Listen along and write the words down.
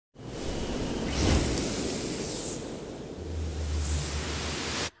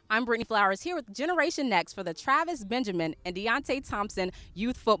I'm Brittany Flowers here with Generation Nexxt for the Travis Benjamin and Deonte Thompson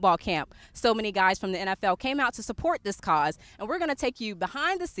Youth Football Camp. So many guys from the NFL came out to support this cause, and we're going to take you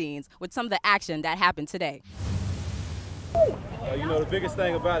behind the scenes with some of the action that happened today. You know, the biggest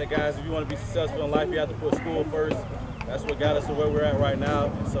thing about it, guys, if you want to be successful in life, you have to put school first. That's what got us to where we're at right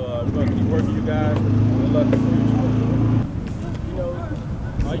now. So we're going to keep working, you guys. Good luck in the future. You know,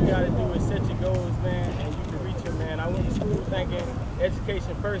 all you got to do is set your goals, man, and you can reach them, man. I went to school thinking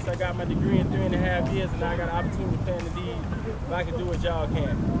education first. I got my degree in 3.5 years, and now I got an opportunity to play in the league. If I can do what y'all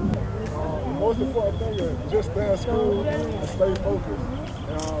can. The most important thing is just stay in school and stay focused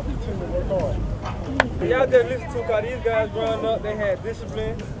and continue to work hard. Y'all just listen to, because these guys growing up, they had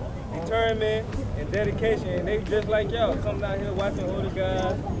discipline, determined, and dedication, and they just like y'all, coming out here watching older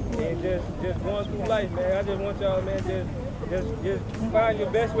guys and just going through life, man. I just want y'all, man, just find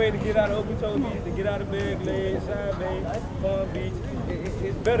your best way to get out of Okeechobee, to get out of Belle Glade, Side Bay, Palm Beach.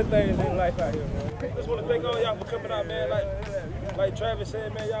 It's better things in life out here, man. I just want to thank all y'all for coming out, man. Like Travis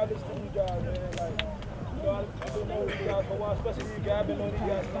said, man, y'all listen to these guys, man. Like, you know, I've been knowing these guys for a while, especially these guys. I've been knowing these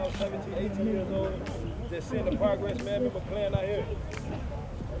guys since I was 17, 18 years old. Just seeing the progress, man. Remember playing out here.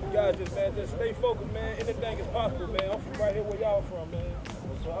 You guys just stay focused, man. Anything is possible, man. I'm from right here where y'all from, man.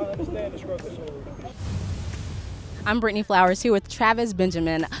 So I understand the struggle. So. I'm Brittany Flowers here with Travis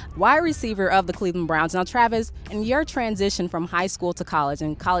Benjamin, wide receiver of the Cleveland Browns. Now, Travis, in your transition from high school to college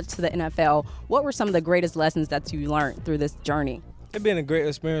and college to the NFL, what were some of the greatest lessons that you learned through this journey? It's been a great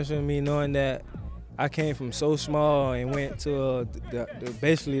experience for me, knowing that I came from so small and went to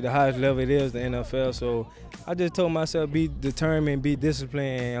basically the highest level it is, the NFL. So I just told myself, be determined, be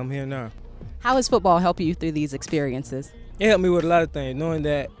disciplined, and I'm here now. How has football helped you through these experiences? It helped me with a lot of things, knowing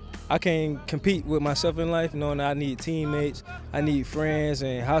that I can compete with myself in life, knowing that I need teammates, I need friends,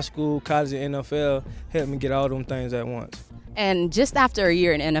 and high school, college, and NFL helped me get all them things at once. And just after a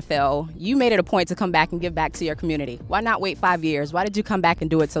year in NFL, you made it a point to come back and give back to your community. Why not wait 5 years? Why did you come back and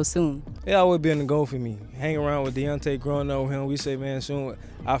do it so soon? It always been a goal for me. Hang around with Deonte, growing up with him, we say, man, soon,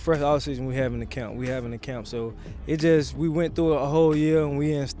 our first offseason, we having a camp. So we went through a whole year, and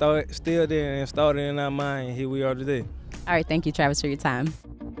we still there and started in our mind, and here we are today. All right, thank you, Travis, for your time.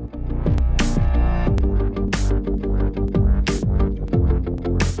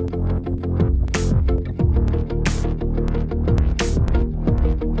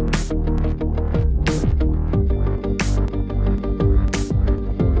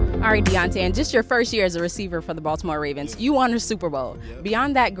 All right, Deonte, and just your first year as a receiver for the Baltimore Ravens, you won a Super Bowl. Yep.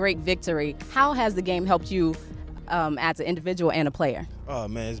 Beyond that great victory, how has the game helped you as an individual and a player? Oh,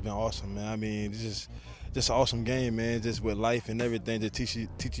 man, it's been awesome, man. I mean, it's just an awesome game, man, just with life and everything, just teach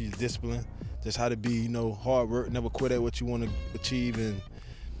you discipline, just how to be, you know, hard work, never quit at what you want to achieve, and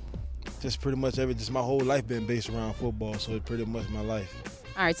just pretty much just my whole life been based around football, so it's pretty much my life.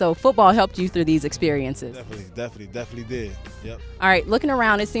 All right, so football helped you through these experiences. Definitely did. Yep. All right, looking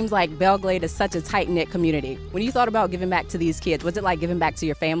around, it seems like Belle Glade is such a tight-knit community. When you thought about giving back to these kids, was it like giving back to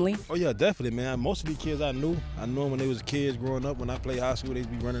your family? Oh, yeah, definitely, man. Most of these kids I knew them when they was kids growing up. When I played high school, they'd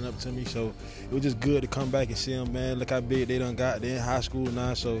be running up to me, so it was just good to come back and see them, man. Look how big they done got. They're in high school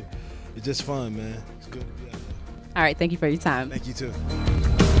now, so it's just fun, man. It's good to be out there. All right, thank you for your time. Thank you, too.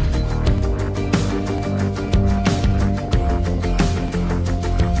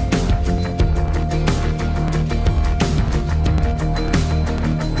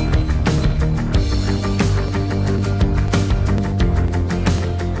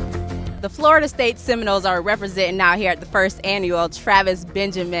 The Florida State Seminoles are representing now here at the first annual Travis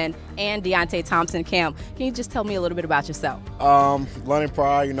Benjamin and Deonte Thompson camp. Can you just tell me a little bit about yourself? Learning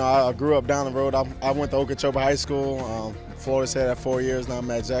pride, you know, I grew up down the road. I went to Okeechobee High School. Florida State at 4 years, now I'm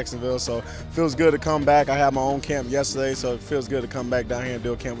at Jacksonville, so it feels good to come back. I had my own camp yesterday, so it feels good to come back down here and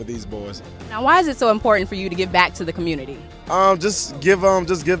do a camp with these boys. Now, why is it so important for you to give back to the community? Just give back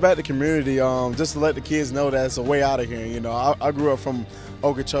to the community, just to let the kids know that it's a way out of here. You know, I grew up from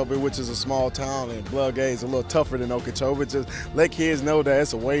Okeechobee, which is a small town, and Belle Glade is a little tougher than Okeechobee. Just let kids know that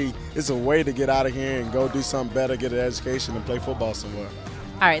it's a way to get out of here and go do something better, get an education, and play football somewhere.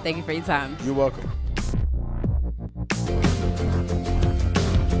 All right, thank you for your time. You're welcome.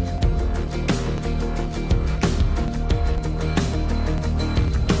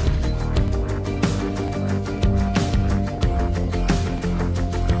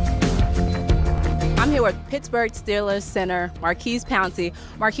 I'm here with Pittsburgh Steelers center Maurkice Pouncey.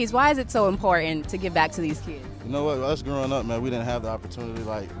 Maurkice, why is it so important to give back to these kids? You know what, us growing up, man, we didn't have the opportunity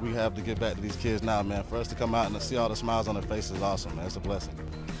like we have to give back to these kids now, man. For us to come out and to see all the smiles on their faces is awesome, man. It's a blessing.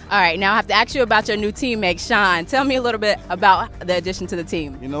 All right, now I have to ask you about your new teammate, Sean. Tell me a little bit about the addition to the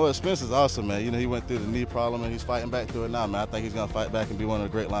team. You know what, Spence is awesome, man. You know, he went through the knee problem and he's fighting back through it now, man. I think he's going to fight back and be one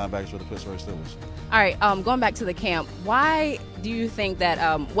of the great linebackers for the Pittsburgh Steelers. All right, going back to the camp, why do you think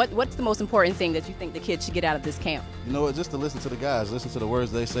that, what's the most important thing that you think the kids should get out of this camp? You know what, just to listen to the guys, listen to the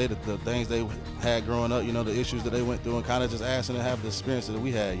words they say, the things they had growing up, you know, the issues that they went through, and kind of just asking to have the experience that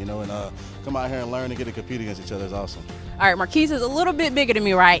we had, you know, and come out here and learn and get to compete against each other is awesome. All right, Maurkice is a little bit bigger than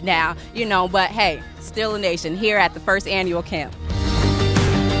me right now, you know, but hey, still a nation here at the first annual camp.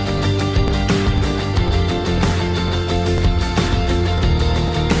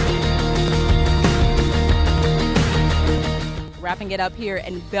 Wrapping it up here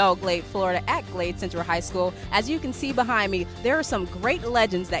in Belle Glade, Florida at Glade Central High School. As you can see behind me, there are some great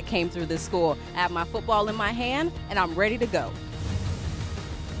legends that came through this school. I have my football in my hand, and I'm ready to go.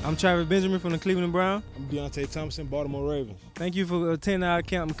 I'm Travis Benjamin from the Cleveland Browns. I'm Deonte Thompson, Baltimore Ravens. Thank you for attending our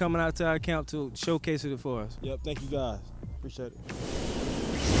camp and coming out to our camp to showcase it for us. Yep, thank you guys. Appreciate it.